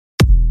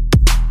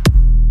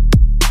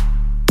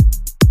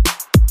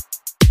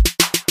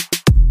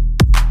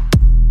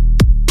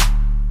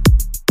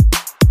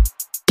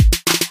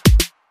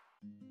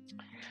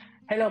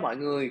Hello mọi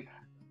người,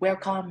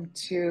 welcome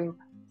to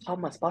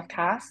Thomas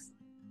Podcast.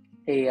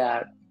 Thì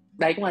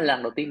đây cũng là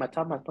lần đầu tiên mà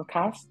Thomas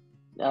Podcast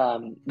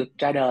được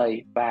ra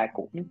đời, và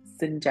cũng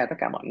xin chào tất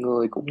cả mọi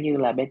người, cũng như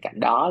là bên cạnh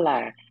đó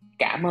là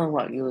cảm ơn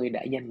mọi người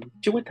đã dành một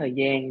chút ít thời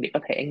gian để có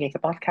thể nghe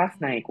cái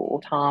podcast này của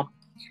Tom.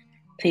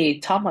 Thì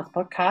Thomas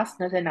Podcast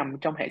nó sẽ nằm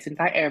trong hệ sinh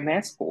thái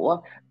LMS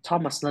của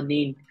Thomas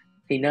Learning.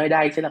 Thì nơi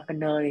đây sẽ là cái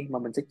nơi mà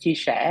mình sẽ chia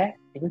sẻ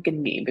những cái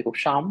kinh nghiệm về cuộc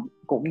sống,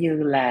 cũng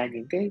như là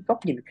những cái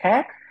góc nhìn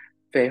khác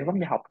về vấn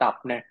đề học tập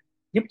nè,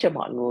 giúp cho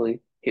mọi người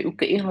hiểu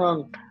kỹ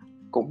hơn,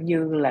 cũng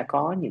như là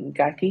có những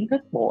cái kiến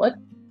thức bổ ích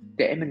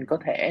để mình có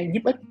thể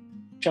giúp ích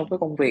trong cái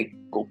công việc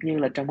cũng như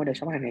là trong cái đời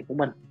sống hàng ngày của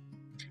mình.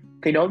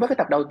 Thì đối với cái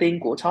tập đầu tiên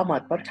của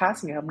Thomas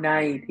Podcast ngày hôm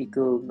nay thì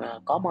Cường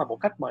có mời một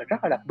khách mời rất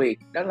là đặc biệt,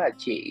 đó là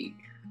chị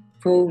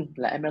Phương,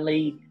 là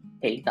Emily.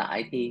 Hiện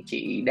tại thì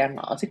chị đang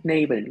ở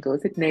Sydney và định cư ở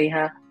Sydney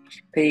ha.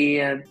 Thì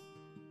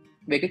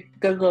về cái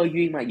cơ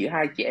duyên mà giữa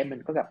hai chị em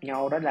mình có gặp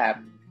nhau, đó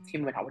là khi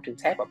mà mình học ở trường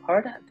Thép ở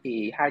Perth á,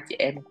 thì hai chị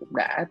em cũng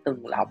đã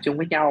từng là học chung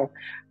với nhau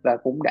và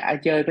cũng đã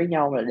chơi với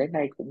nhau là đến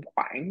nay cũng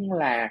khoảng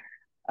là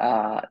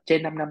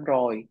trên 5 năm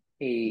rồi.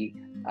 Thì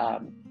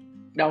uh,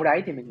 đâu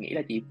đấy thì mình nghĩ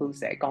là chị Phương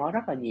sẽ có rất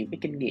là nhiều cái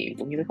kinh nghiệm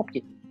cũng như cái góc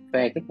nhìn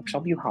về cái cuộc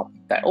sống du học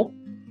tại Úc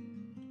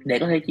để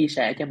có thể chia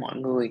sẻ cho mọi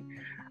người.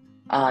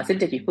 Xin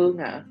chào chị Phương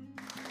ạ.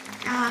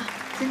 À,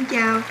 xin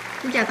chào,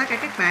 tất cả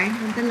các bạn.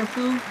 Mình tên là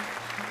Phương.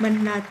 Mình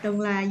từng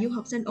là du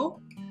học sinh Úc.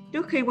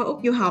 Trước khi qua Úc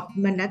du học,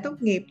 mình đã tốt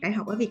nghiệp đại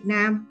học ở Việt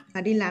Nam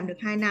và đi làm được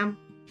 2 năm.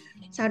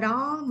 Sau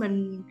đó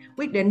mình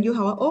quyết định du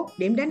học ở Úc.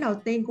 Điểm đến đầu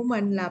tiên của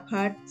mình là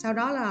Perth. Sau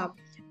đó là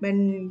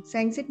mình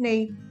sang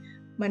Sydney.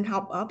 Mình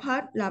học ở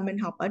Perth là mình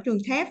học ở trường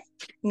thép,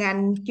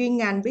 chuyên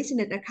ngành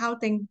Business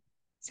Accounting.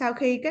 Sau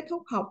khi kết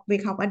thúc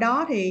việc học ở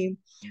đó thì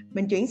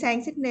mình chuyển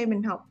sang Sydney,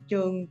 mình học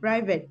trường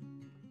private.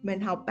 Mình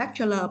học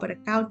Bachelor of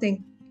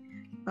Accounting.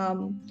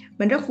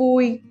 Mình rất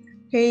vui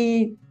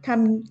khi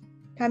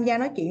tham gia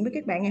nói chuyện với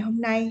các bạn ngày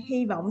hôm nay.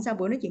 Hy vọng sau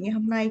buổi nói chuyện ngày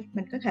hôm nay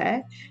mình có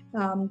thể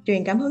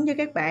truyền cảm hứng cho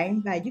các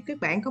bạn và giúp các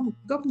bạn có một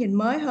góc nhìn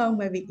mới hơn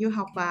về việc du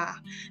học và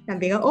làm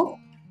việc ở Úc.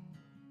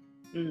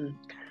 Ừ.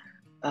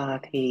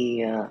 Thì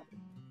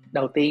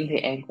đầu tiên thì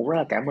em cũng rất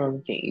là cảm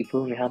ơn chị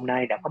Phương ngày hôm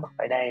nay đã có mặt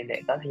tại đây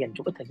để có thể dành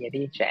chút ít thời gian để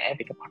chia sẻ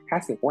về cái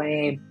podcast này của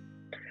em.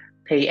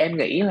 Thì em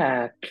nghĩ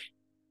là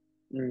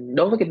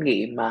đối với kinh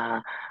nghiệm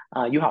mà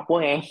du học của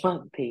em á,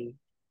 thì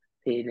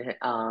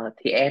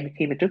em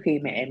trước khi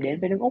mà em đến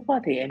với nước Úc á,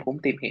 thì em cũng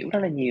tìm hiểu rất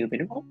là nhiều về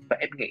nước Úc, và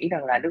em nghĩ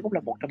rằng là nước Úc là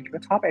một trong những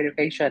cái top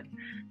education,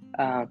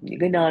 những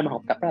cái nơi mà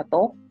học tập rất là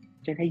tốt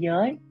trên thế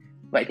giới.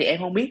 Vậy thì em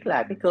không biết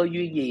là cái cơ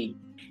duyên gì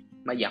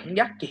mà dẫn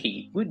dắt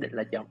chị quyết định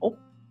là chọn Úc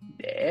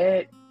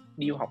để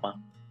đi du học ạ?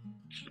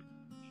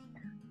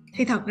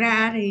 Thì thật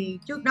ra thì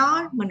trước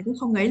đó mình cũng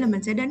không nghĩ là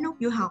mình sẽ đến Úc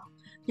du học,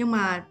 nhưng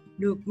mà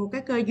được một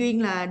cái cơ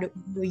duyên là được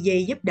một người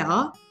dì giúp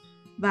đỡ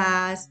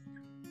và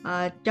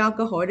cho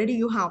cơ hội để đi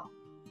du học.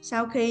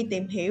 Sau khi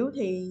tìm hiểu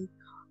thì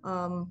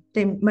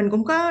mình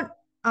cũng có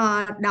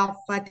đọc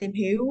và tìm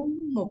hiểu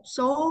một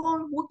số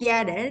quốc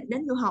gia để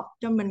đến du học.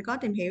 Cho mình có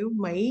tìm hiểu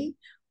Mỹ,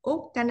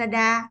 Úc,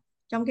 Canada.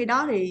 Trong khi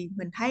đó thì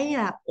mình thấy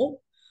là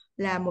Úc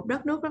là một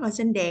đất nước rất là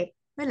xinh đẹp,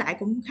 với lại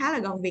cũng khá là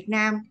gần Việt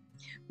Nam.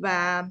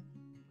 Và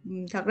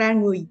thật ra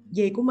người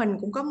dì của mình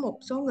cũng có một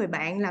số người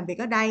bạn làm việc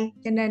ở đây,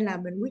 cho nên là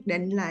mình quyết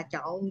định là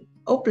chọn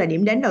Úc là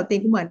điểm đến đầu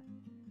tiên của mình.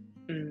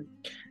 Ừ.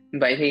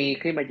 Vậy thì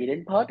khi mà chị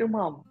đến Perth đúng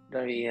không?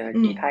 Rồi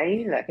chị Ừ.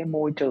 thấy là cái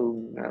môi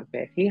trường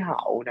về khí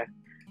hậu nè,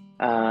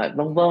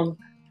 vân vân,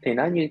 thì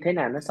nó như thế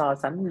nào, nó so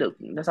sánh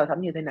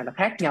như thế nào, nó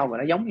khác nhau và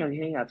nó giống nhau như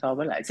thế nào so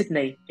với lại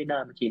Sydney, cái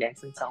nơi mà chị đang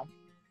sinh sống?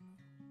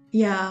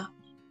 Dạ,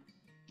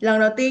 lần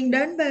đầu tiên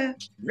đến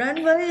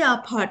với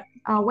Perth,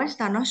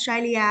 Western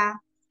Australia,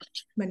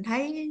 mình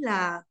thấy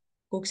là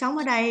cuộc sống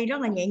ở đây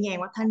rất là nhẹ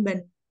nhàng và thanh bình.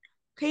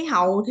 Khí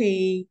hậu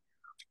thì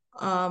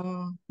ờm,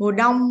 mùa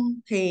đông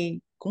thì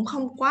cũng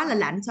không quá là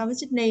lạnh so với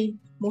Sydney,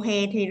 mùa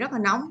hè thì rất là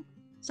nóng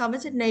so với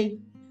Sydney.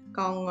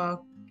 Còn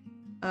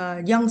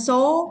dân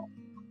số,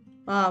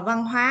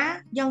 văn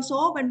hóa, dân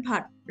số bên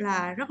Perth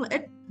là rất là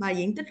ít và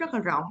diện tích rất là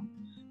rộng.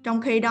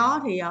 Trong khi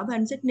đó thì ở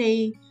bên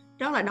Sydney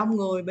rất là đông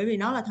người, bởi vì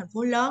nó là thành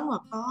phố lớn và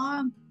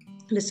có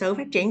lịch sử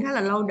phát triển khá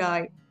là lâu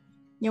đời.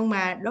 Nhưng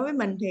mà đối với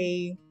mình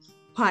thì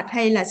Perth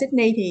hay là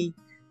Sydney thì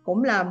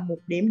cũng là một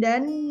điểm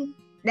đến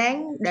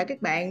đáng để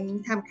các bạn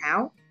tham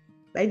khảo,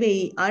 bởi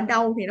vì ở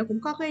đâu thì nó cũng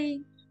có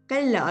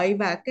cái lợi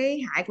và cái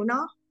hại của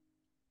nó.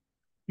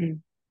 Ừ.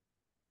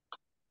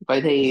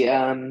 Vậy thì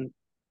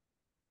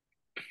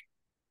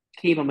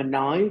khi mà mình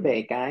nói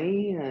về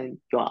cái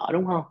chỗ ở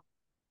đúng không?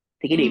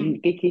 Thì cái điểm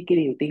Ừ. cái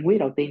điều quyết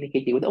đầu tiên thì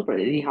khi chị quyết Úc là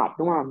để đi học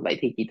đúng không? Vậy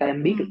thì chị ta em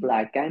Ừ. biết được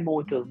là cái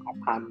môi trường học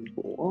hành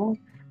của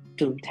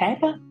trường TAFE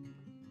á,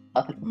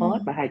 ở thành phố Ừ.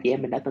 Perth mà hai chị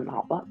em mình đã từng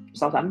học á,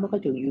 so sánh với cái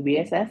trường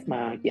UVSS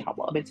mà chị học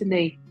ở bên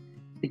Sydney,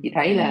 thì chị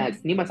thấy Ừ. là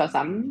nếu mà so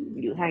sánh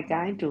giữa hai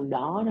cái trường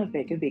đó, nó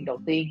về cái việc đầu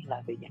tiên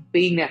là về giảng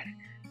viên nè,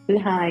 thứ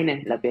hai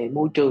nè là về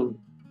môi trường,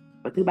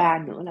 và thứ ba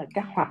nữa là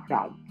các hoạt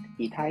động,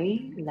 chị thấy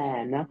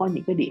là nó có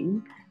những cái điểm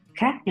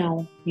khác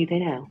nhau như thế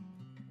nào?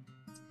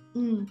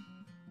 Ừ.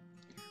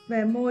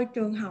 Về môi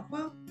trường học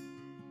á,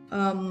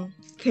 Ờm,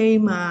 Khi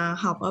mà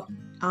học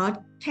ở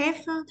TEF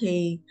á,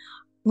 thì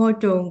ngôi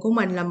trường của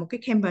mình là một cái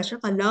campus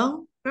rất là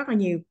lớn, rất là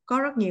nhiều, có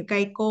rất nhiều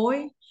cây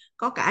cối,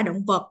 có cả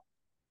động vật.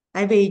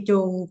 Tại vì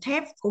trường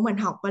TEF của mình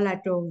học là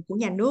trường của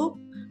nhà nước,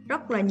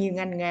 rất là nhiều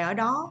ngành nghề ở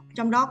đó,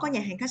 trong đó có nhà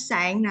hàng khách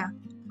sạn nè,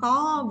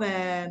 có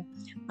về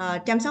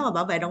chăm sóc và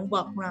bảo vệ động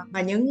vật nè,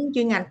 và những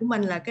chuyên ngành của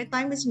mình là kế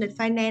toán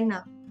business finance nè,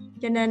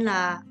 cho nên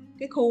là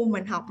cái khu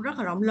mình học rất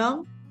là rộng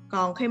lớn.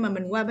 Còn khi mà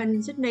mình qua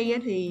bên Sydney á,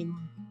 thì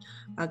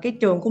cái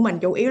trường của mình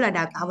chủ yếu là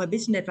đào tạo về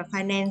business và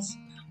finance,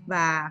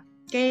 và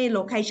cái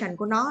location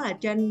của nó là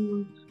trên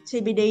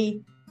CBD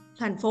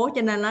thành phố,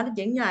 cho nên nó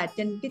chỉ là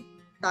trên cái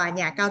tòa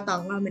nhà cao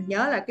tầng thôi. Mình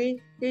nhớ là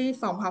cái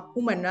phòng học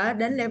của mình nó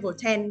đến level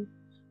 10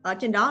 ở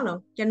trên đó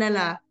luôn, cho nên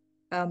là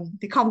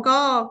thì không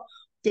có,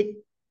 chỉ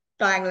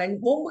toàn là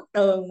 4 bức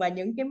tường và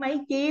những cái máy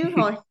chiếu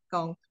thôi.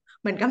 Còn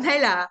mình cảm thấy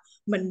là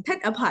mình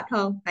thích ở Perth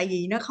hơn, tại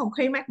vì nó không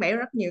khí mát mẻ,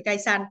 rất nhiều cây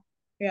xanh.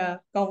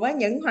 Còn với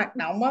những hoạt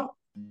động á,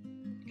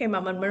 khi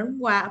mà mình mới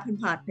qua ở bên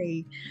Perth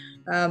thì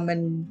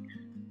mình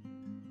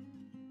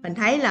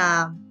thấy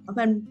là ở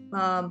bên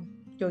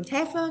trường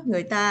TAFE á,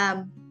 người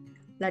ta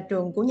là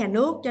trường của nhà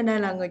nước, cho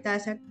nên là người ta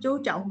sẽ chú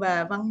trọng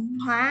về văn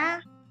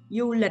hóa,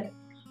 du lịch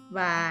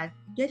và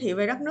giới thiệu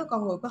về đất nước,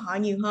 con người của họ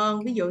nhiều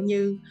hơn. Ví dụ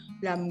như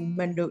là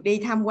mình được đi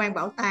tham quan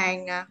bảo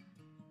tàng nè,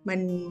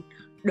 mình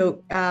được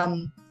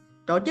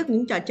tổ chức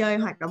những trò chơi,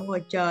 hoạt động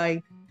ngoài trời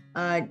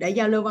để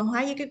giao lưu văn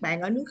hóa với các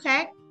bạn ở nước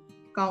khác.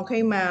 Còn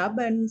khi mà ở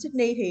bên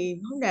Sydney thì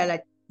vấn đề là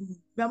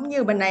giống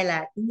như bên này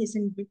là giống như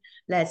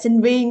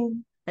sinh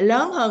viên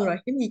lớn hơn rồi,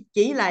 giống như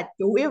chỉ là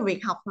chủ yếu việc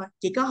học thôi,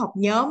 chỉ có học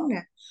nhóm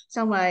nè,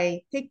 xong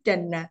rồi thuyết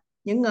trình nè,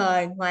 những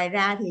người ngoài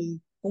ra thì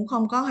cũng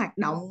không có hoạt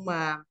động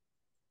mà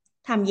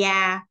tham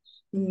gia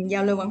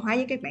giao lưu văn hóa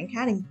với các bạn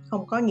khá là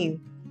không có nhiều.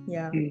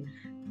 Dạ. Ừ.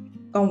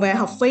 Còn về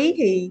học phí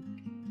thì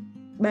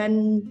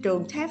bên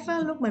trường TAFE á,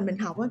 lúc mình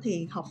học á,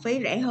 thì học phí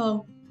rẻ hơn,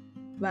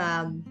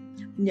 và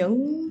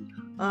những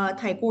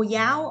thầy cô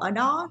giáo ở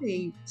đó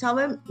thì so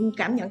với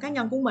cảm nhận cá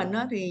nhân của mình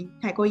á, thì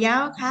thầy cô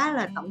giáo khá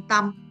là tận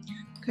tâm.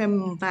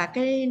 Và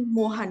cái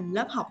mô hình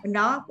lớp học bên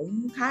đó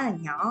cũng khá là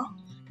nhỏ,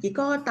 chỉ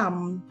có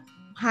tầm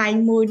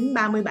 20 đến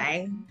 30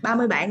 bạn,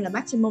 30 bạn là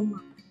maximum.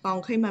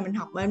 Còn khi mà mình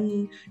học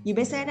bên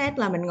UBSS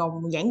là mình ngồi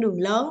một giảng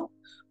đường lớn,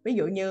 ví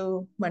dụ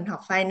như mình học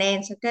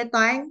finance, kế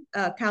toán,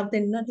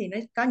 accounting đó, thì nó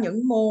có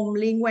những môn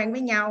liên quan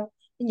với nhau,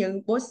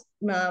 những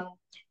mà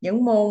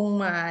những môn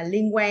mà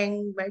liên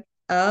quan với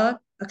ở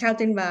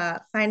accounting và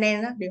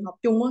finance đó, đều học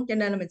chung á, cho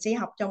nên là mình sẽ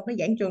học trong cái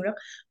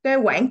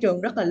quảng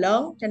trường rất là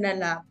lớn, cho nên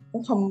là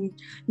cũng không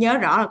nhớ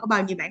rõ là có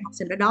bao nhiêu bạn học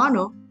sinh ở đó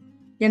nữa.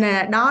 Cho nên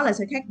là đó là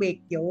sự khác biệt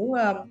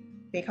giữa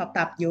việc học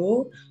tập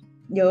giữa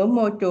giữa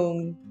môi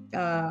trường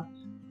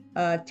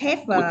TEF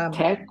Của và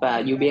TED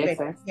và private.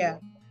 UBSS. Yeah.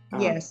 Ờ,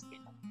 Yes.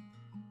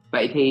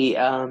 vậy thì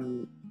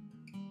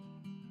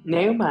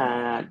nếu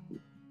mà,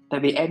 tại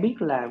vì em biết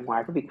là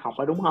ngoài cái việc học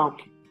đó đúng không,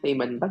 thì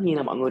mình tất nhiên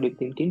là mọi người đều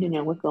tìm kiếm cho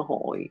nhau cái cơ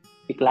hội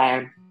việc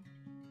làm.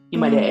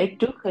 Nhưng mà Ừ. để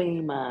trước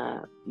khi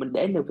mà mình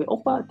đến được với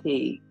Úc á,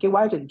 thì cái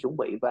quá trình chuẩn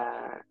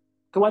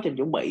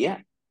bị á,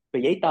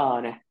 về giấy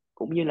tờ nè,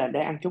 cũng như là để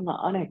ăn trốn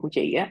ở này của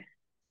chị á,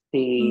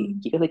 thì Ừ.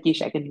 chị có thể chia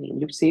sẻ kinh nghiệm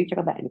chút xíu cho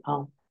các bạn được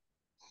không?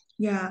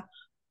 Yeah.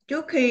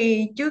 Trước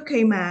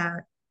khi mà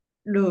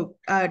được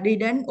đi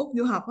đến Úc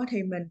du học á,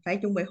 thì mình phải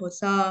chuẩn bị hồ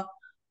sơ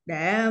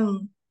để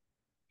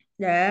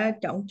để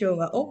chọn trường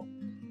ở Úc.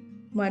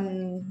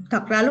 Mình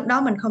thật ra lúc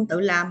đó mình không tự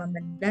làm mà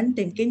mình đến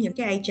tìm kiếm những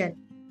cái agent.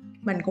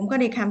 Mình cũng có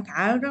đi tham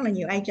khảo rất là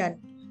nhiều agent,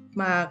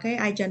 mà cái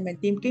agent mình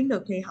tìm kiếm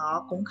được thì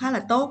họ cũng khá là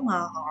tốt, mà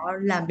họ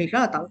làm việc rất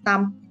là tận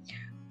tâm.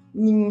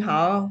 Nhưng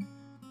họ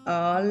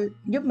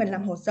giúp mình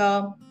làm hồ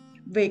sơ.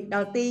 Việc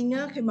đầu tiên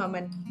á, khi mà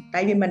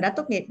tại vì mình đã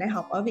tốt nghiệp đại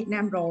học ở Việt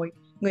Nam rồi,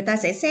 người ta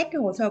sẽ xét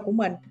cái hồ sơ của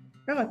mình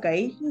rất là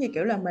kỹ, giống như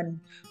kiểu là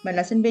mình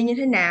là sinh viên như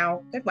thế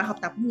nào, kết quả học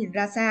tập của mình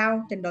ra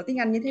sao, trình độ tiếng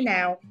Anh như thế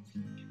nào.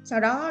 Sau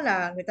đó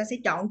là người ta sẽ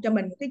chọn cho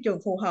mình một cái trường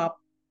phù hợp.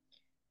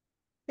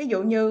 Ví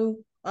dụ như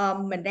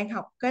mình đang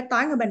học kế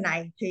toán ở bên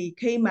này, thì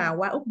khi mà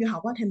qua Úc du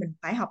học á, thì mình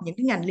phải học những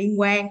cái ngành liên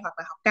quan, hoặc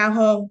là học cao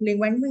hơn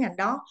liên quan đến cái ngành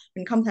đó.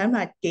 Mình không thể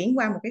mà chuyển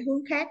qua một cái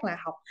hướng khác là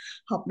học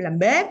học làm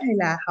bếp, hay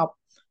là học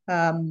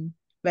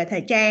về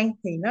thời trang,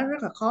 thì nó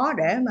rất là khó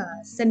để mà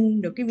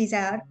xin được cái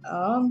visa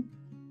ở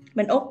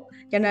bên Úc.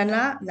 Cho nên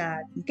đó là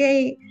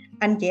cái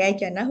anh chị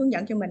agent nó hướng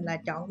dẫn cho mình là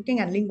chọn cái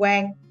ngành liên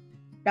quan.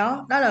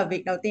 Đó đó là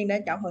việc đầu tiên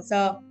để chọn hồ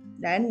sơ,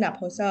 để nộp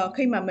hồ sơ.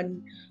 Khi mà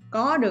mình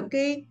có được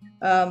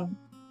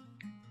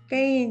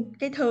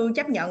cái thư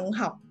chấp nhận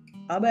học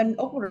ở bên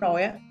Úc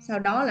rồi á, sau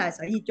đó là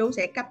sở di trú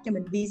sẽ cấp cho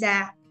mình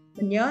visa.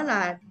 Mình nhớ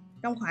là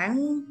trong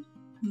khoảng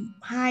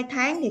 2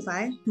 tháng thì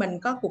phải, mình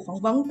có cuộc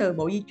phỏng vấn từ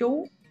bộ di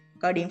trú,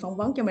 gọi điện phỏng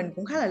vấn cho mình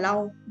cũng khá là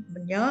lâu.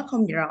 Mình nhớ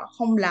không rõ,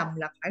 không lầm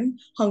là khoảng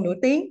hơn nửa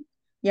tiếng.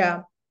 Dạ.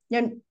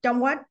 Nhưng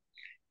trong quá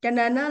cho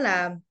nên đó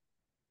là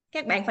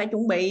các bạn phải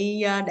chuẩn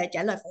bị để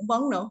trả lời phỏng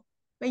vấn nữa.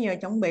 Bây giờ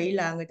chuẩn bị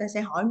là người ta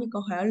sẽ hỏi những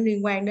câu hỏi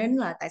liên quan đến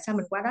là tại sao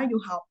mình qua đó du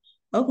học,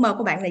 ước mơ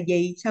của bạn là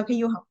gì sau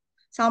khi du học,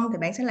 xong thì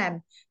bạn sẽ làm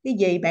cái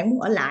gì, bạn muốn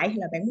ở lại hay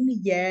là bạn muốn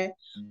đi về,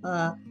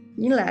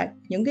 như là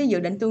những cái dự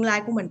định tương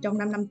lai của mình trong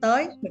 5 năm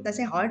tới, người ta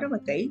sẽ hỏi rất là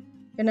kỹ,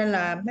 cho nên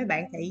là mấy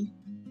bạn hãy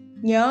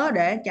nhớ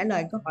để trả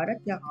lời câu hỏi đó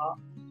cho họ.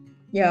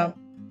 Giờ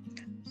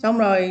xong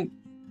rồi,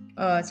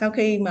 sau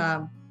khi mà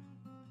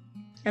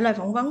trả lời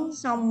phỏng vấn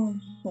xong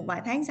một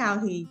vài tháng sau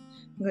thì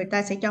người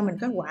ta sẽ cho mình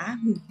kết quả.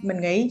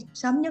 Mình nghĩ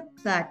sớm nhất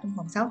là trong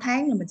vòng 6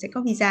 tháng là mình sẽ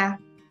có visa.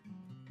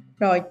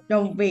 Rồi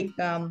trong việc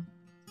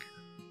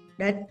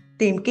để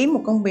tìm kiếm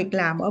một công việc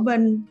làm ở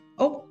bên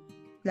Úc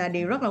là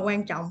điều rất là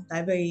quan trọng,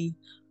 tại vì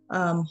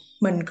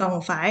mình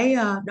còn phải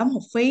đóng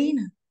học phí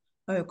nè,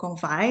 rồi còn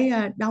phải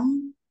đóng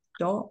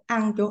chỗ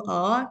ăn chỗ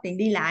ở, tiền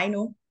đi lại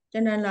nữa, cho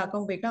nên là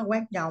công việc rất là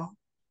quan trọng.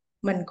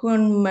 Mình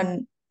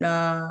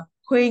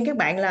khuyên các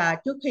bạn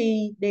là trước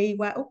khi đi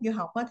qua Úc du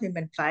học á, thì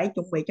mình phải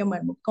chuẩn bị cho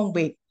mình một công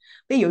việc.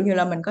 Ví dụ như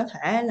là mình có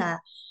thể là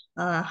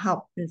học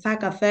pha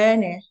cà phê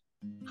nè,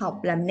 học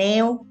làm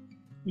nail,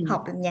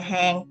 học làm nhà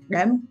hàng,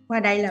 để qua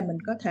đây là mình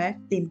có thể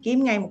tìm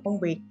kiếm ngay một công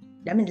việc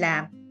để mình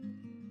làm.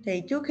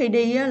 Thì trước khi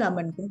đi á, là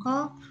mình cũng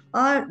có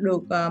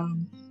được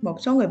một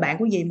số người bạn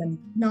của dì mình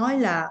nói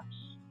là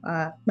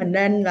mình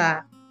nên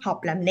là học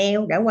làm nail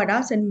để qua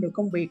đó xin được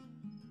công việc.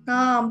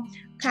 Nó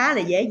khá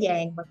là dễ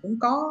dàng và cũng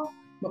có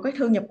một cái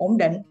thu nhập ổn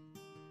định.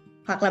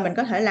 Hoặc là mình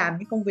có thể làm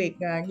cái công việc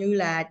như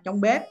là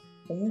trong bếp,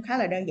 cũng khá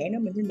là đơn giản nếu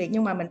mình xin việc,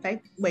 nhưng mà mình phải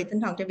chuẩn bị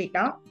tinh thần cho việc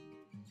đó.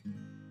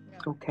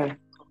 Ok.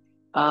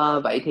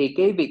 Vậy thì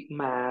cái việc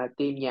mà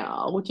tìm nhà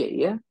ở của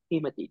chị á, khi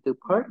mà chị từ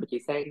Perth mà chị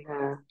sang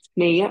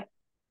Sydney á,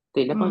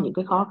 thì nó có Ừ. những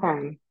cái khó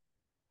khăn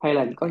hay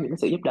là có những cái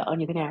sự giúp đỡ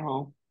như thế nào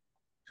không?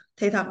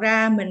 Thì thật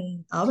ra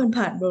mình ở bên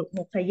Perth được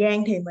một thời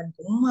gian thì mình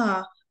cũng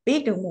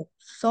biết được một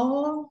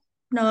số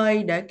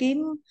nơi để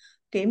kiếm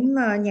kiếm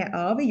nhà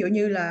ở. Ví dụ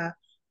như là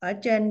ở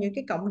trên những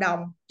cái cộng đồng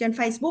trên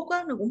Facebook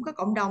á, nó cũng có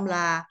cộng đồng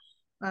là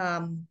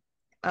ờ,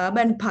 ở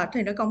bên Perth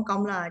thì nó công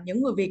công là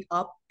những người Việt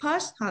ở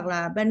Perth hoặc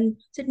là bên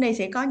Sydney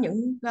sẽ có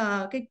những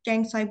cái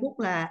trang Facebook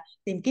là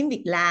tìm kiếm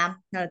việc làm,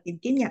 hoặc là tìm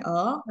kiếm nhà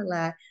ở, hoặc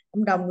là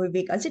cộng đồng người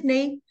Việt ở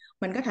Sydney.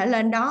 Mình có thể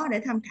lên đó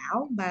để tham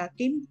khảo và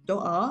kiếm chỗ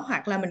ở,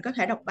 hoặc là mình có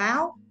thể đọc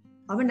báo.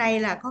 Ở bên đây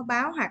là có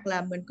báo, hoặc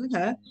là mình có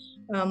thể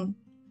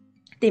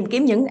tìm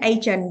kiếm những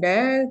agent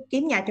để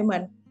kiếm nhà cho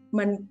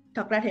mình.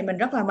 Thật ra thì mình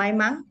rất là may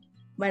mắn,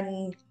 mình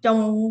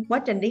trong quá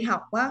trình đi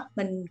học á,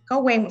 mình có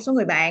quen một số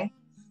người bạn,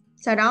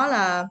 sau đó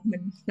là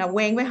mình làm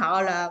quen với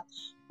họ, là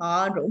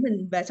họ rủ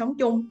mình về sống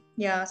chung.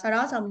 Và sau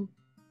đó xong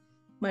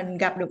mình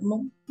gặp được một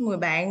người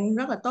bạn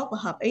rất là tốt và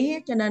hợp ý,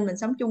 cho nên mình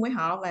sống chung với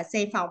họ và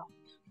xây phòng.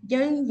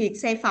 Với việc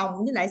xây phòng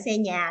với lại xây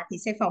nhà thì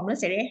xây phòng nó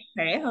sẽ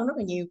rẻ hơn rất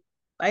là nhiều,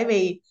 bởi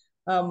vì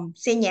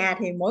xây nhà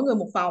thì mỗi người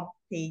một phòng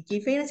thì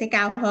chi phí nó sẽ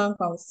cao hơn,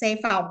 còn xây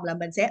phòng là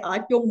mình sẽ ở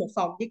chung một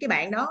phòng với cái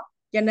bạn đó,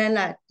 cho nên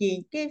là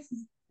chỉ cái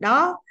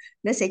đó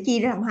nó sẽ chia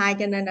ra làm hai,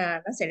 cho nên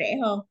là nó sẽ rẻ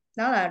hơn.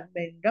 Đó là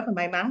mình rất là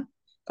may mắn.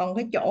 Còn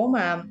cái chỗ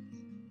mà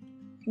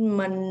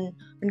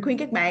mình khuyên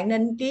các bạn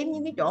nên kiếm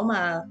những cái chỗ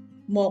mà,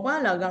 một á,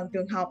 là gần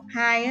trường học,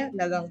 hai á,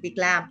 là gần việc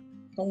làm.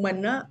 Còn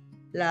mình á,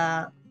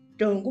 là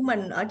trường của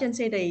mình ở trên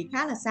City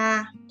khá là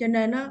xa, cho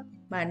nên á,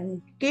 mà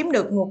kiếm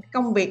được một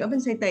công việc ở bên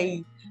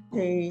City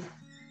thì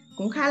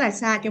cũng khá là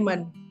xa cho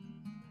mình.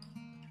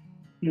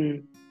 Ừ.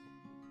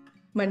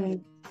 Mình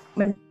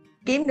mình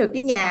kiếm được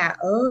cái nhà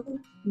ở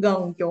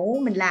gần chỗ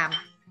mình làm,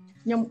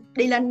 nhưng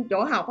đi lên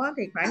chỗ học á,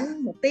 thì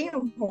khoảng 1 tiếng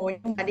đồng hồ,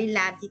 nhưng mà đi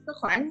làm chỉ có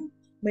khoảng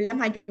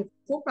 15-20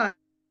 phút rồi.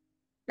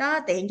 Đó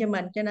tiện cho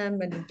mình, cho nên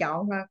mình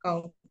chọn thôi.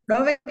 Còn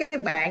đối với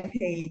các bạn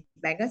thì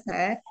bạn có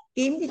thể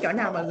kiếm cái chỗ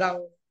nào mà gần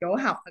chỗ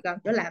học và gần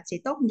chỗ làm sẽ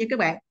tốt hơn cho các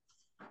bạn.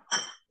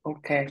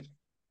 Ok.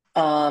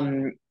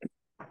 Ờm,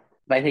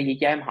 Vậy thì chị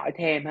cho em hỏi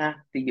thêm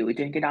ha, thì dựa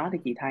trên cái đó thì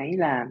chị thấy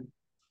là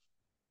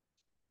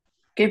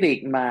cái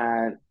việc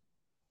mà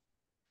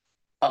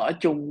ở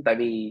chung, tại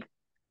vì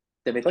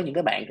có những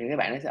cái bạn thì các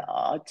bạn nó sẽ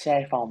ở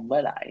share phòng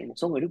với lại một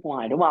số người nước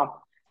ngoài đúng không?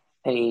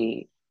 Thì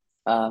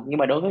nhưng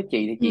mà đối với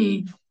chị thì Ừ.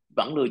 chị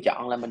vẫn lựa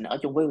chọn là mình ở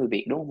chung với người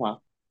Việt đúng không ạ?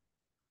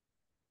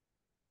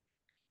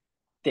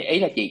 Thì ý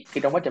là chị,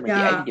 cái trong quá trình mà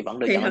chị ấy thì Dạ. chị vẫn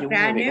lựa Thì chọn ở chung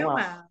với người Việt đúng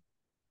không?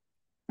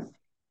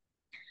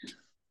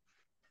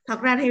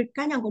 thật ra theo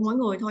cá nhân của mỗi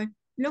người thôi.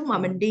 Lúc mà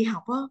Ừ. mình đi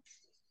học á,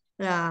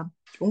 là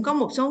cũng có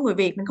một số người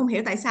Việt mình không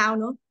hiểu tại sao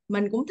nữa,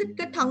 mình cũng thích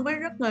kết thân với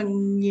rất là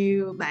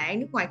nhiều bạn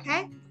nước ngoài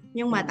khác,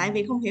 nhưng Ừ. mà tại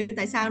vì không hiểu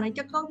tại sao nữa,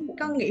 chắc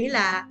có nghĩ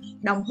là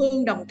đồng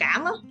hương đồng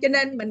cảm á, cho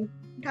nên mình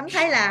cảm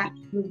thấy là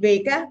người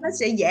Việt á nó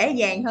sẽ dễ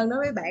dàng hơn đối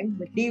với bạn,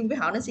 mình deal với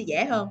họ nó sẽ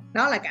dễ hơn.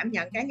 Đó là cảm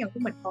nhận cá nhân của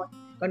mình thôi.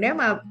 Còn nếu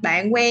mà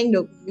bạn quen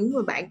được những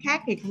người bạn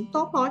khác thì cũng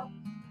tốt thôi.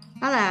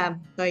 Đó là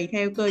tùy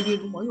theo cơ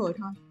duyên của mỗi người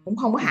thôi, cũng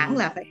không có Ừ. hẳn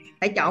là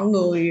phải chọn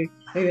người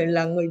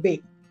là người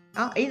Việt.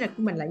 Đó, ý là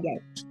của mình là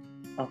vậy.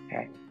 Ok.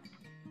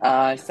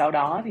 Sau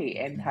đó thì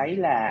em thấy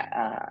là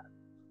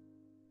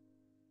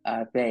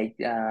về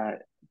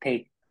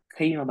thì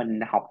khi mà mình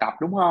học tập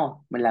đúng không,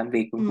 mình làm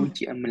việc Ừ.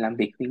 mình làm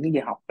việc những cái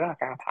giờ học rất là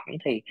căng thẳng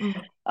thì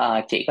Ừ.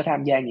 chị có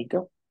tham gia những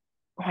cái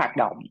hoạt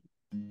động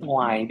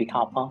ngoài việc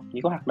học không,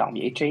 những cái hoạt động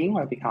giải trí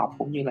ngoài việc học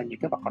cũng như là những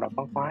cái hoạt động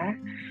văn hóa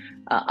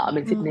ở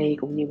bên Ừ. Sydney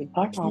cũng như bên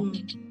Perth không? Ừ.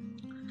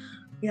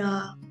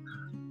 Dạ.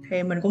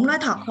 Thì mình cũng nói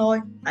thật thôi,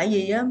 tại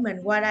vì á, mình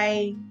qua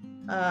đây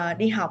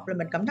đi học là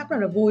mình cảm thấy rất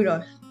là vui rồi,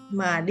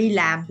 mà đi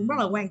làm cũng rất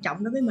là quan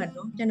trọng đối với mình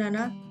nữa, cho nên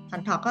á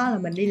thành thật á là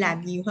mình đi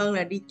làm nhiều hơn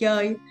là đi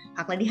chơi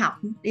hoặc là đi học.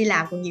 Đi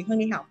làm còn nhiều hơn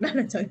đi học, đó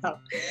là sự thật.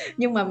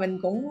 Nhưng mà mình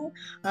cũng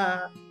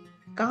ờ,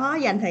 có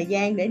dành thời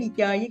gian để đi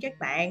chơi với các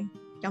bạn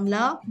trong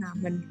lớp là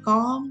mình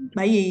có,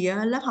 bởi vì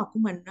lớp học của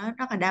mình nó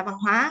rất là đa văn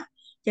hóa,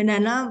 cho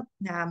nên nó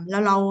là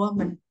lâu lâu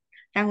mình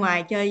ra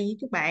ngoài chơi với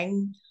các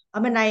bạn.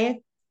 Ở bên đây á,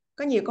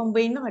 có nhiều công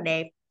viên rất là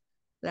đẹp,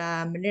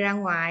 là mình đi ra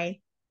ngoài,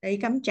 đi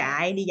cắm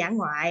trại, đi dã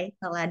ngoại,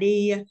 hoặc là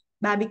đi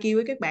barbecue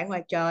với các bạn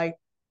ngoài trời,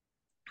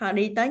 hoặc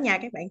đi tới nhà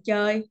các bạn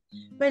chơi.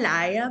 Với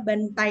lại á,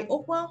 bên Tây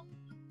Úc á,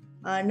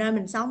 nơi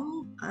mình sống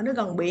ở nó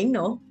gần biển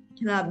nữa,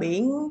 cho nên là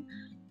biển,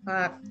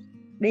 à,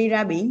 đi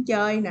ra biển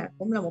chơi nè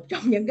cũng là một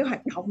trong những cái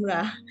hoạt động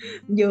là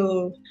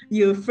vừa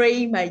vừa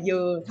free mà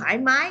vừa thoải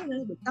mái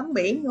nữa, được tắm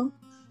biển nữa.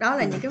 Đó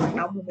là Ừ. những cái hoạt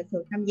động mà mình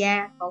thường tham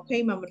gia. Còn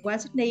khi mà mình qua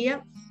Sydney á,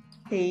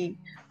 thì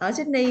ở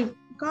Sydney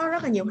có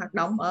rất là nhiều hoạt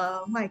động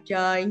ở ngoài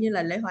trời, như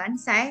là lễ hội ánh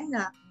sáng nè,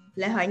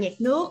 lễ hội nhạc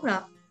nước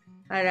nè,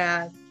 hay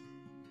là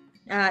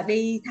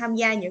đi tham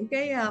gia những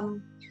cái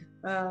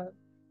ờ,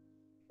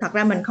 thật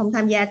ra mình không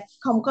tham gia,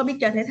 không có biết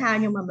chơi thể thao,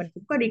 nhưng mà mình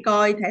cũng có đi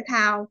coi thể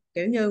thao,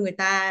 kiểu như người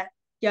ta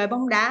chơi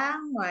bóng đá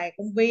ngoài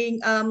công viên,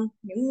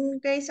 những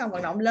cái sân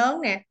vận động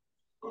lớn nè.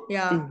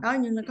 Ừ. Đó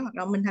như là cái hoạt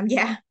động mình tham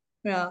gia.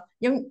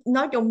 Nhưng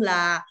nói chung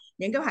là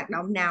những cái hoạt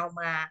động nào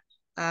mà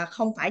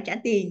không phải trả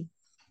tiền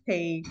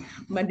thì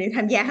mình đều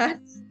tham gia hết.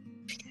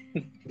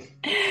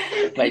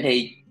 vậy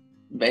thì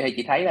vậy thì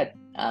chị thấy là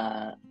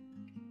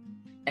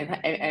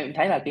em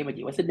thấy là khi mà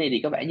chị qua Sydney thì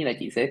có vẻ như là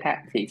chị sẽ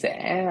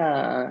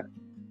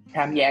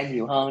tham gia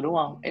nhiều hơn đúng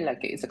không? Ấy là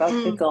kiểu sẽ có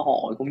cái Ừ. cơ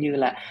hội cũng như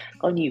là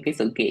có nhiều cái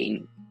sự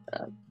kiện,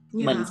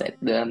 mình Dạ. sẽ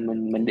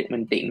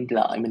mình tiện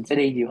lợi mình sẽ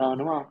đi nhiều hơn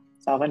đúng không?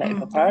 So với Ừ, lại đúng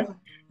Perth. rồi.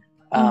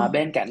 Ừ.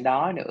 Bên cạnh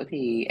đó nữa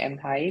thì em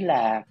thấy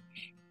là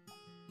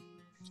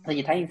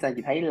chị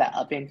thấy là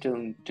ở bên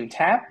trường trường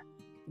TAFE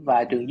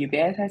và trường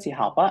UPS á, chị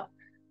học á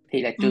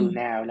thì là Ừ. trường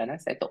nào là nó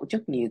sẽ tổ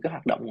chức nhiều cái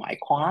hoạt động ngoại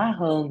khóa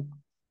hơn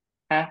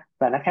ha,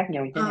 và nó khác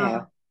nhau như thế Ờ,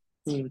 nào?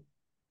 Ừ.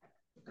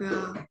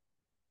 ờ,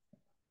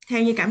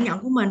 Theo như cảm nhận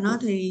của mình đó,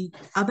 thì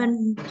ở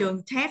bên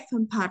trường TAFE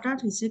bên Perth đó,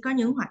 thì sẽ có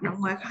những hoạt động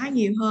ngoại khóa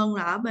nhiều hơn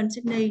là ở bên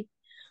Sydney.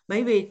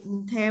 Bởi vì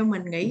theo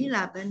mình nghĩ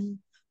là bên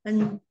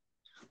bên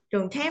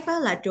trường thép á,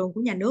 là trường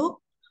của nhà nước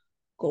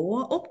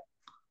của Úc,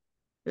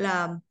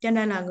 là cho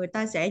nên là người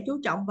ta sẽ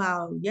chú trọng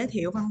vào giới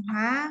thiệu văn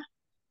hóa,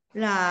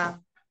 là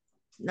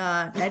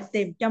để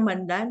tìm cho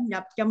mình, để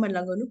gặp cho mình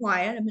là người nước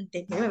ngoài á, để mình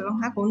tìm hiểu về văn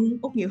hóa của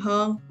Úc nhiều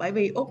hơn. Bởi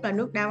vì Úc là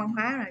nước đa văn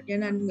hóa rồi, cho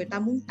nên người ta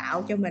muốn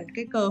tạo cho mình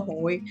cái cơ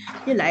hội,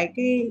 với lại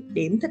cái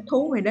điểm thích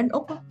thú này đến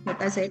Úc á, người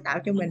ta sẽ tạo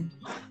cho mình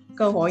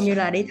cơ hội như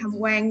là đi tham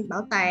quan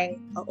bảo tàng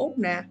ở Úc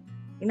nè,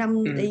 những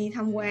năm Ừ. đi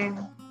tham quan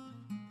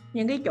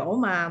những cái chỗ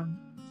mà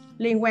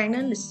liên quan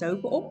đến lịch sử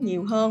của Úc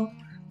nhiều hơn.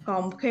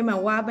 Còn khi mà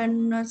qua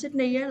bên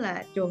Sydney á,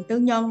 là trường tư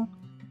nhân,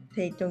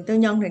 thì trường tư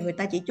nhân thì người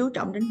ta chỉ chú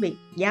trọng đến việc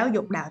giáo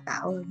dục đào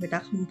tạo, người ta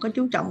không có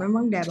chú trọng đến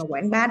vấn đề mà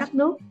quảng bá đất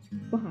nước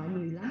của họ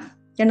nhiều lắm.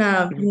 Cho nên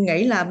là Ừ. mình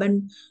nghĩ là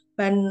bên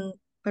bên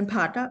bên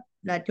Perth đó,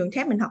 là trường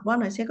thép mình học đó,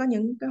 nó sẽ có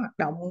những cái hoạt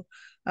động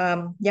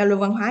giao lưu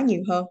văn hóa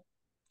nhiều hơn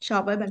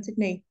so với bên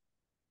Sydney.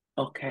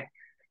 Ok.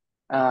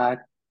 Ờ,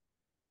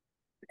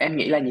 em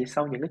nghĩ là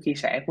sau những cái chia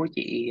sẻ của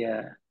chị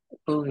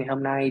Phương ngày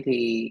hôm nay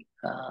thì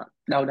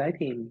đâu đấy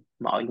thì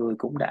mọi người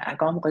cũng đã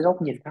có một cái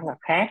góc nhìn rất là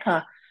khác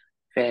ha,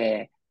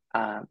 về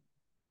ờ,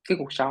 cái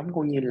cuộc sống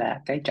cũng như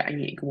là cái trải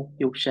nghiệm của một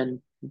du sinh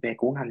về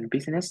của ngành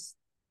business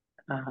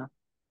ờ,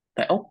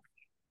 tại Úc.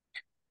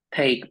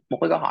 Thì một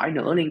cái câu hỏi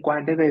nữa liên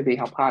quan tới về việc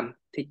học hành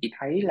thì chị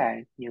thấy là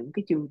những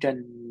cái chương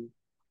trình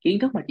kiến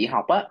thức mà chị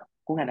học á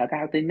của ngành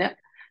accounting á,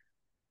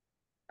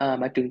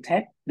 mà trường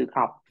TED được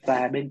học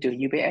và bên trường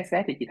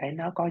UPSS thì chị thấy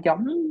nó có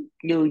giống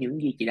như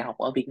những gì chị đã học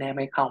ở Việt Nam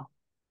hay không,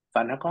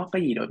 và nó có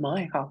cái gì đổi mới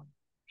hay không?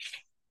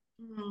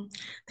 Ừ.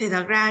 Thì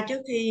thật ra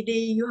trước khi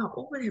đi du học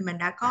Úc thì mình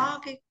đã có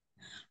cái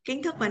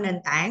kiến thức và nền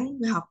tảng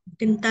về học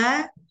kinh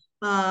tế,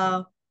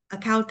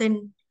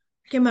 accounting.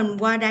 Khi mình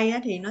qua đây á,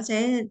 thì nó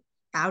sẽ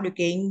tạo điều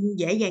kiện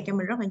dễ dàng cho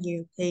mình rất là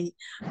nhiều. Thì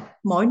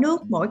mỗi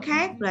nước mỗi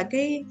khác, là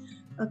cái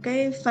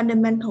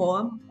fundamental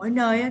ở mỗi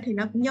nơi á, thì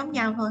nó cũng giống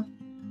nhau thôi,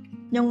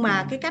 nhưng Ừ.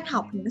 mà cái cách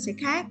học thì nó sẽ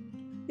khác.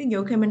 Ví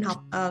dụ khi mình học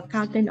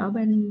accounting ở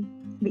bên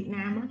Việt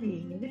Nam á, thì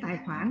những cái tài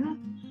khoản á,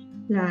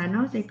 là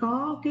nó sẽ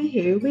có ký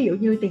hiệu, ví dụ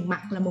như tiền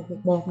mặt là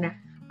 111 nè.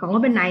 Còn ở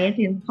bên này á,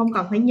 thì không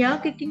cần phải nhớ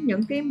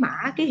những cái mã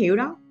ký hiệu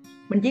đó,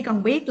 mình chỉ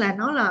cần biết là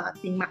nó là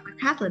tiền mặt là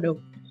khác là được.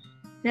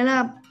 Nên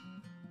là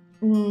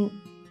ừm,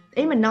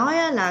 ý mình nói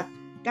á, là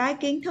cái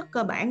kiến thức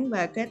cơ bản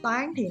về kế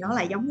toán thì nó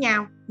là giống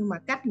nhau, nhưng mà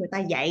cách người ta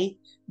dạy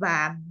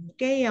và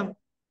cái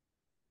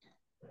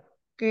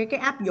cái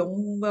áp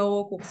dụng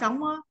vào cuộc sống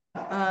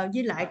á,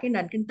 với lại cái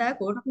nền kinh tế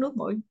của đất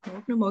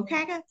nước mỗi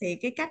khác á, thì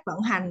cái cách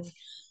vận hành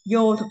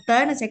vô thực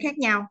tế nó sẽ khác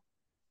nhau.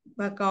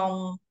 Và còn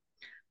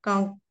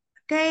còn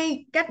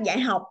cái cách dạy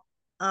học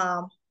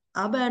ờ,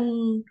 ở bên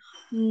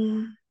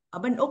ở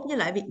bên Úc với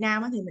lại Việt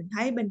Nam á, thì mình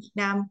thấy bên Việt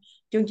Nam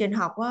chương trình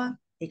học á,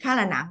 thì khá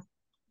là nặng.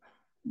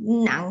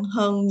 nặng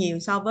hơn nhiều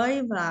so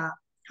với là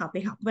học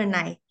đi học bên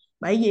này.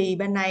 Bởi vì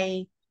bên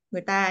này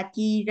người ta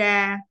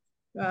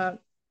ờ,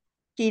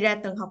 chia ra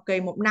từng học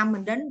kỳ, một năm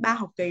mình đến 3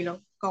 học kỳ luôn,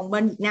 còn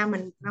bên Việt Nam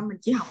mình một năm mình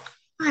chỉ học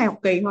có 2 học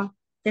kỳ thôi,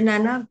 cho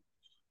nên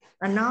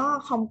nó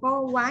không có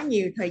quá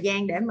nhiều thời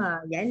gian để mà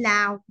giải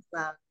lao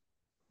và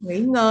nghỉ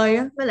ngơi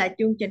á. Với lại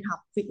chương trình học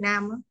Việt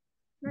Nam á,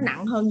 nó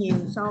nặng hơn nhiều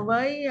so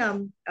với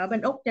ở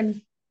bên Úc,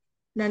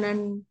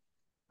 nên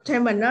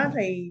theo mình đó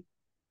thì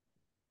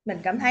mình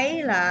cảm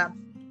thấy là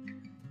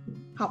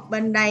học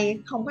bên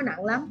đây không có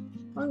nặng lắm.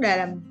 Vấn đề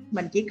là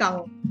mình chỉ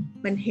cần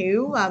mình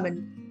hiểu và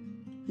mình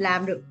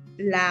làm được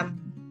làm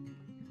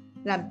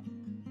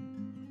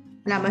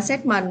làm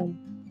assessment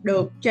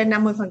được trên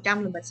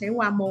 50% thì mình sẽ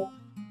qua môn.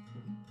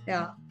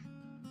 Dạ.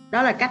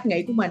 Đó là cách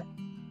nghĩ của mình.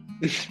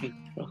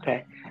 Ok.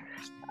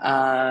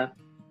 À,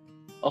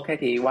 ok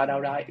thì qua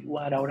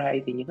đâu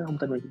đây thì những cái thông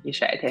tin mình chia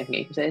sẻ thì em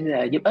nghĩ cũng sẽ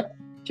là giúp ích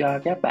cho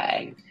các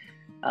bạn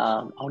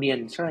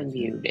audience rất là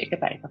nhiều, để các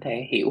bạn có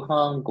thể hiểu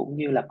hơn cũng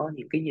như là có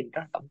những cái nhìn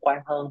rất là tổng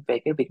quan hơn về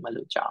cái việc mà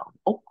lựa chọn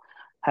Úc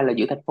hay là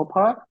giữa thành phố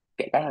Perth,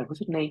 kể cả thành phố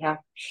Sydney ha.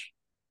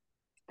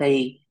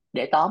 Thì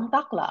để tóm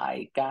tắt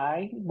lại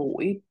cái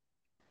buổi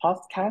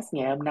podcast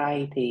ngày hôm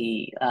nay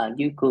thì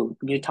như Cường,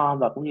 như Tom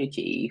và cũng như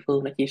chị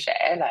Phương đã chia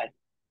sẻ là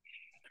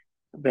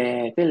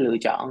về cái lựa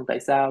chọn tại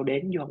sao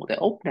đến du học tại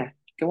Úc nè,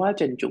 cái quá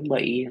trình chuẩn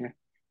bị nè,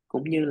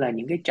 cũng như là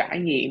những cái trải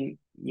nghiệm,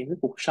 những cái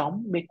cuộc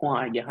sống bên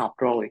ngoài giờ học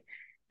rồi,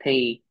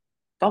 thì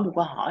có một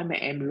câu hỏi mà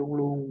em luôn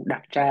luôn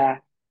đặt ra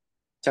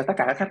cho tất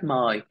cả các khách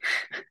mời,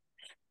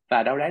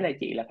 và đâu đấy là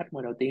chị là khách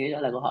mời đầu tiên để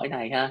trả lời câu hỏi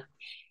này ha.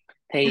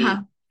 Thì Hả?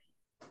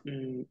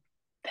 ừm,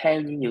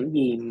 theo như những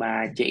gì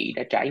mà chị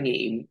đã trải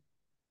nghiệm,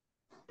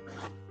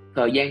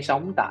 thời gian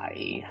sống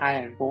tại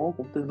hai thành phố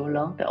cũng tương đối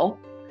lớn tại Úc,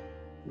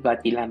 và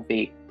chị làm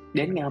việc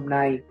đến ngày hôm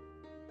nay,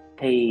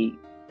 thì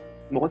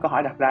một cái câu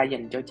hỏi đặt ra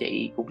dành cho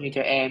chị cũng như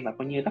cho em và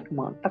cũng như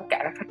tất cả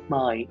các khách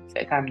mời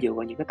sẽ tham dự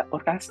vào những cái tập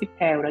podcast tiếp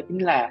theo, đó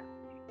chính là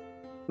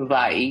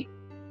vậy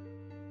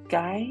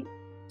cái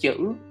chữ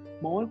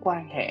mối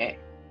quan hệ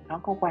nó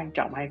có quan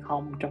trọng hay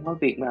không trong cái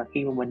việc mà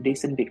khi mà mình đi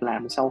xin việc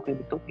làm sau khi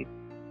mình tốt nghiệp?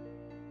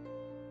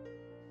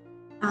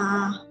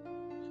 À,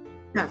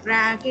 thật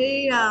ra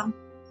cái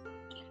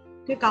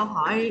câu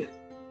hỏi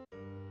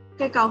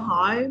cái câu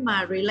hỏi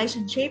mà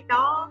relationship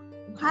đó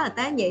cũng khá là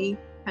tế nhị.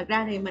 Thật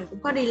ra thì mình cũng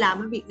có đi làm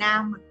ở Việt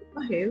Nam, mình cũng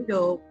có hiểu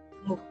được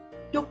một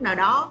chút nào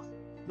đó.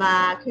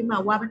 Và khi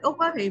mà qua bên Úc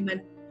á, thì mình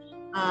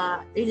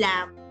đi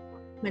làm,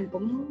 mình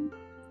cũng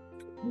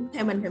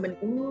theo mình thì mình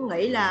cũng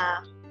nghĩ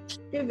là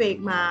cái việc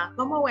mà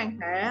có mối quan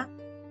hệ á,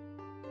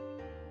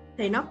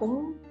 thì nó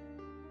cũng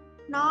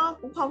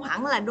không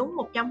hẳn là đúng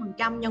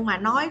 100%, nhưng mà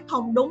nói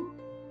không đúng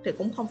thì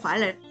cũng không phải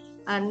là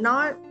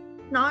nói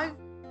nói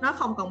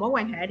không còn mối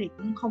quan hệ thì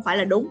cũng không phải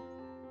là đúng.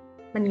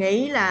 Mình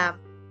nghĩ là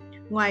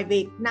ngoài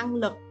việc năng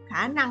lực,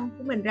 khả năng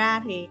của mình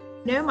ra, thì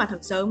nếu mà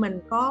thực sự mình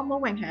có mối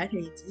quan hệ thì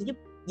sẽ giúp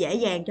dễ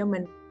dàng cho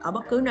mình ở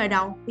bất cứ nơi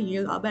đâu, ví dụ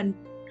như ở bên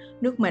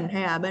nước mình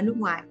hay là bên nước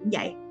ngoài cũng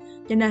vậy.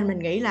 Cho nên mình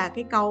nghĩ là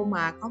cái câu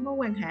mà có mối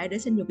quan hệ để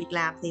xin được việc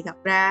làm thì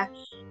thật ra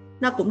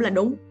nó cũng là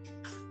đúng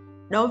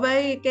đối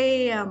với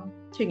cái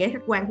suy nghĩ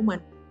khách quan của mình.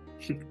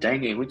 Trải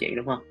nghiệm của chị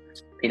đúng không?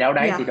 Thì đâu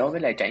đấy thì Dạ. đối với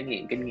lại trải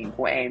nghiệm kinh nghiệm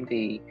của em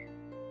thì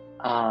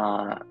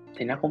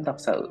nó cũng thật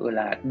sự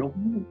là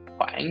đúng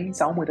khoảng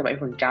 60 tới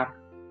 70%,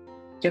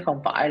 chứ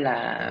không phải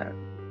là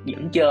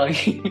dẫn chơi.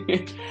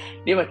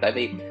 Nếu mà tại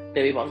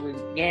vì mọi người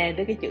nghe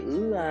tới cái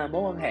chữ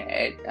mối quan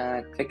hệ,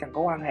 phải cần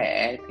có quan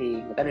hệ, thì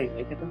người ta đều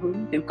nghĩ theo cái hướng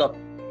tiêu cực.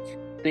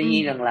 Tuy Ừ.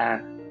 nhiên rằng là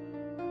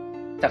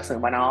thật sự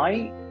mà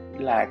nói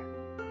là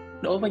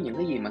đối với những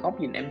cái gì mà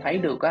góc nhìn em thấy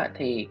được á,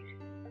 thì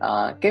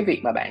cái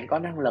việc mà bạn có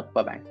năng lực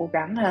và bạn cố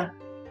gắng ha,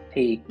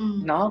 thì Ừ.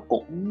 nó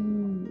cũng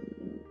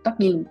tất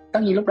nhiên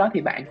lúc đó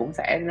thì bạn cũng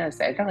sẽ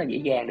rất là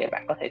dễ dàng để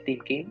bạn có thể tìm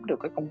kiếm được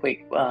cái công việc,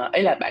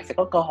 ấy là bạn sẽ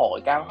có cơ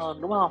hội cao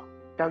hơn đúng không,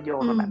 cho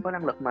dù mà bạn Ừ. có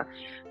năng lực mà.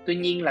 Tuy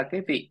nhiên là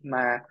cái việc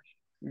mà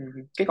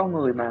cái con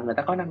người mà người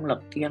ta có năng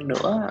lực đi chăng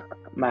nữa,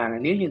 mà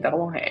nếu như người ta có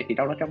quan hệ thì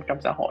đâu đó trong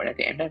trong xã hội này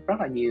thì em thấy rất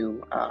là nhiều,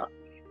 tại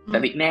Ừ.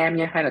 Việt Nam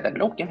nha, hay là tại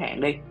Úc chẳng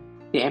hạn đi,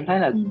 thì em thấy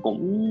là Ừ.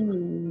 cũng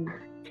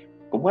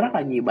cũng có rất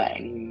là nhiều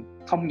bạn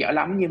không giỏi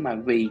lắm, nhưng mà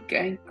vì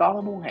cái có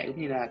cái mối quan hệ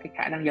cũng như là cái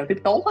khả năng giao tiếp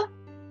tốt á,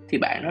 thì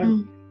bạn nó Ừ.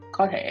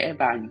 có thể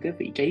vào những cái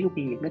vị trí cũng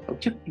như những cái tổ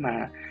chức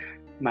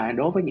mà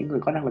đối với những người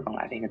có năng lực còn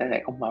lại thì người ta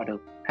lại không vào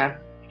được ha.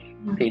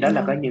 Ừ. Thì đó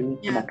là có một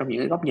Dạ. trong những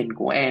cái góc nhìn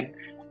của em.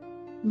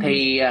 Ừ.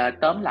 Thì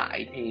tóm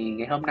lại thì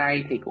ngày hôm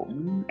nay thì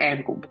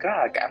em cũng rất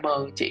là cảm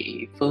ơn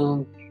chị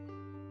Phương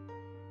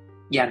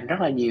dành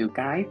rất là nhiều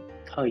cái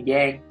thời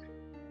gian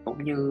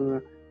cũng như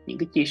những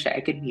cái chia sẻ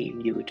kinh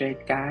nghiệm dựa trên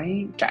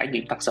cái trải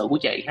nghiệm thật sự của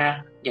chị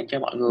ha, dành cho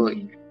mọi Ừ. người.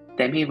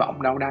 Thì em hy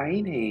vọng đâu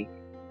đấy thì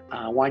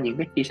qua những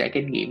cái chia sẻ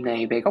kinh nghiệm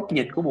này về góc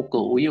nhìn của một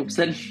cựu du học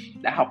sinh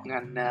đã học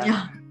ngành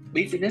Dạ.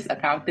 Business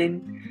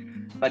Accounting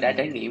và đã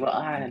trải nghiệm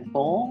ở hai thành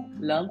phố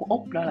lớn của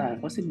Úc, đó là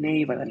thành phố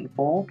Sydney và thành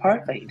phố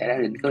Perth, và hiện tại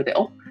đang định cư tại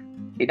Úc,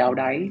 thì đâu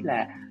đấy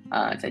là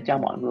sẽ cho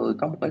mọi người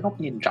có một cái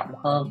góc nhìn rộng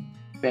hơn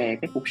về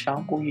cái cuộc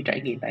sống cũng như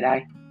trải nghiệm tại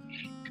đây.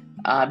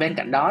 Bên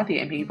cạnh đó thì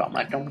em hy vọng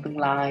là trong tương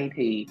lai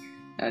thì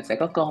sẽ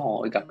có cơ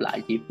hội gặp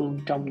lại chị Phương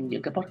trong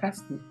những cái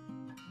podcast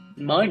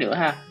mới nữa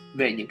ha,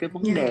 về những cái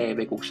vấn Dạ. đề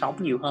về cuộc sống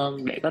nhiều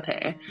hơn, để có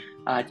thể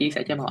chia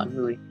sẻ cho mọi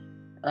người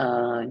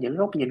những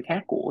góc nhìn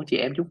khác của chị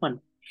em chúng mình. Ừ.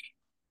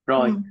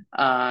 Rồi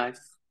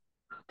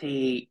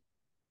thì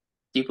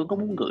chị Phương có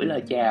muốn gửi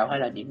lời chào hay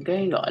là những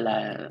cái gọi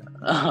là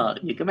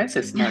những cái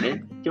message nào đến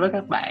cho với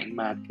các bạn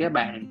mà các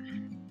bạn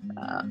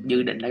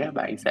dự định là các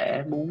bạn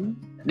sẽ muốn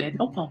đến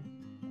Úc không?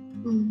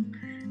 Ừ.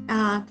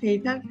 Thì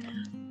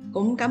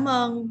cũng cảm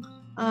ơn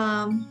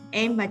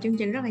em và chương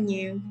trình rất là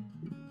nhiều,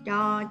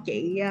 cho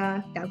chị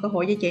tạo cơ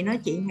hội cho chị nói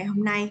chuyện ngày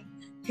hôm nay.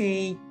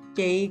 Thì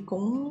chị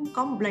cũng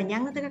có một lời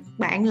nhắn tới các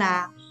bạn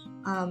là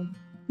ờ,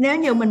 nếu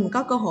như mình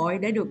có cơ hội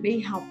để được đi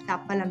học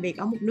tập và làm việc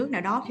ở một nước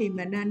nào đó thì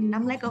mình nên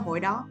nắm lấy cơ hội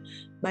đó.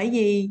 Bởi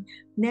vì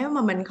nếu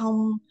mà mình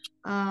không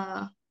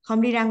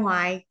đi ra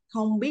ngoài,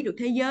 không biết được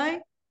thế giới,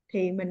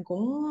 thì mình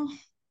cũng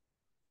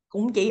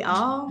cũng chỉ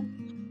ở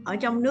ở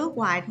trong nước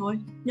hoài thôi.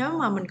 Nếu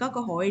mà mình có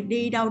cơ hội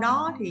đi đâu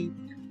đó thì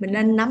mình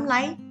nên nắm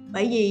lấy,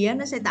 bởi vì á,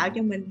 nó sẽ tạo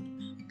cho mình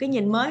cái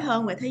nhìn mới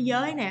hơn về thế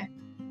giới nè,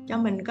 cho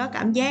mình có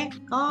cảm giác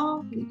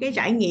có những cái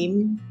trải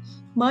nghiệm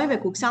mới về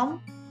cuộc sống.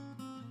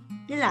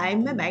 Với lại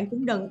mấy bạn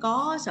cũng đừng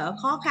có sợ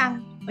khó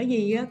khăn, bởi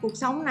vì á, cuộc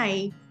sống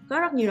này có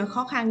rất nhiều là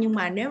khó khăn, nhưng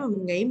mà nếu mà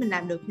mình nghĩ mình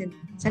làm được thì mình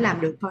sẽ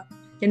làm được thôi.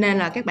 Cho nên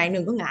là các bạn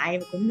đừng có ngại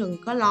và cũng đừng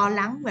có lo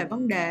lắng về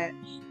vấn đề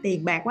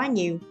tiền bạc quá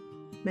nhiều.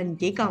 Mình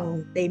chỉ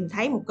cần tìm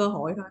thấy một cơ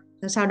hội thôi,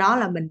 rồi sau đó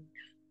là mình,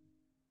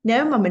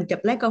 nếu mà mình chụp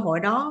lấy cơ hội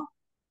đó,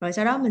 rồi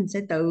sau đó mình sẽ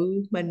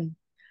tự mình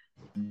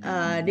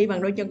đi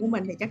bằng đôi chân của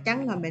mình, thì chắc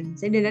chắn là mình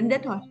sẽ đi đến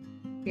đích thôi.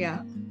 Dạ.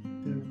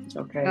 Ừ,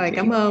 ok Rồi,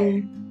 cảm chị.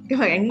 ơn các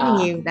bạn rất là à,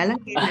 nhiều đã lắng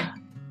nghe này.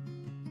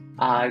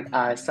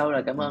 Sau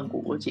lời cảm ơn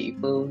của chị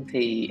Phương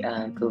thì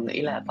Cường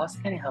nghĩ là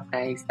podcast ngày hôm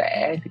nay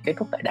sẽ được kết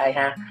thúc tại đây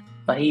ha,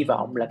 và hy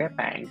vọng là các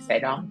bạn sẽ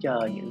đón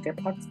chờ những cái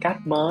podcast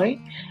mới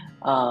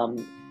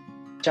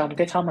trong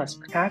cái Thomas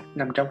Podcast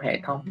nằm trong hệ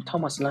thống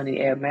Thomas Learning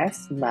LMS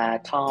mà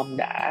Tom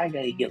đã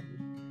gây dựng.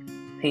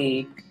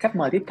 Thì khách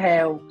mời tiếp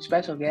theo,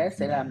 special guest,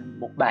 sẽ là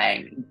một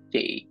bạn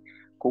chị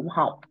cũng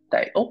học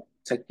tại Úc,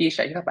 sẽ chia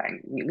sẻ cho các bạn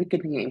những cái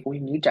kinh nghiệm cũng như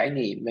những trải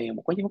nghiệm về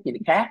một cái góc nhìn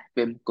khác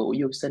về một cựu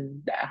du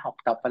sinh đã học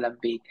tập và làm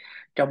việc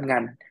trong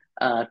ngành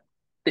ờ,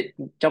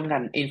 trong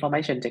ngành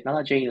Information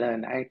Technology là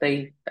ngành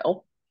IT tại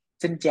Úc.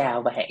 Xin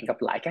chào và hẹn gặp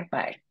lại các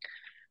bạn.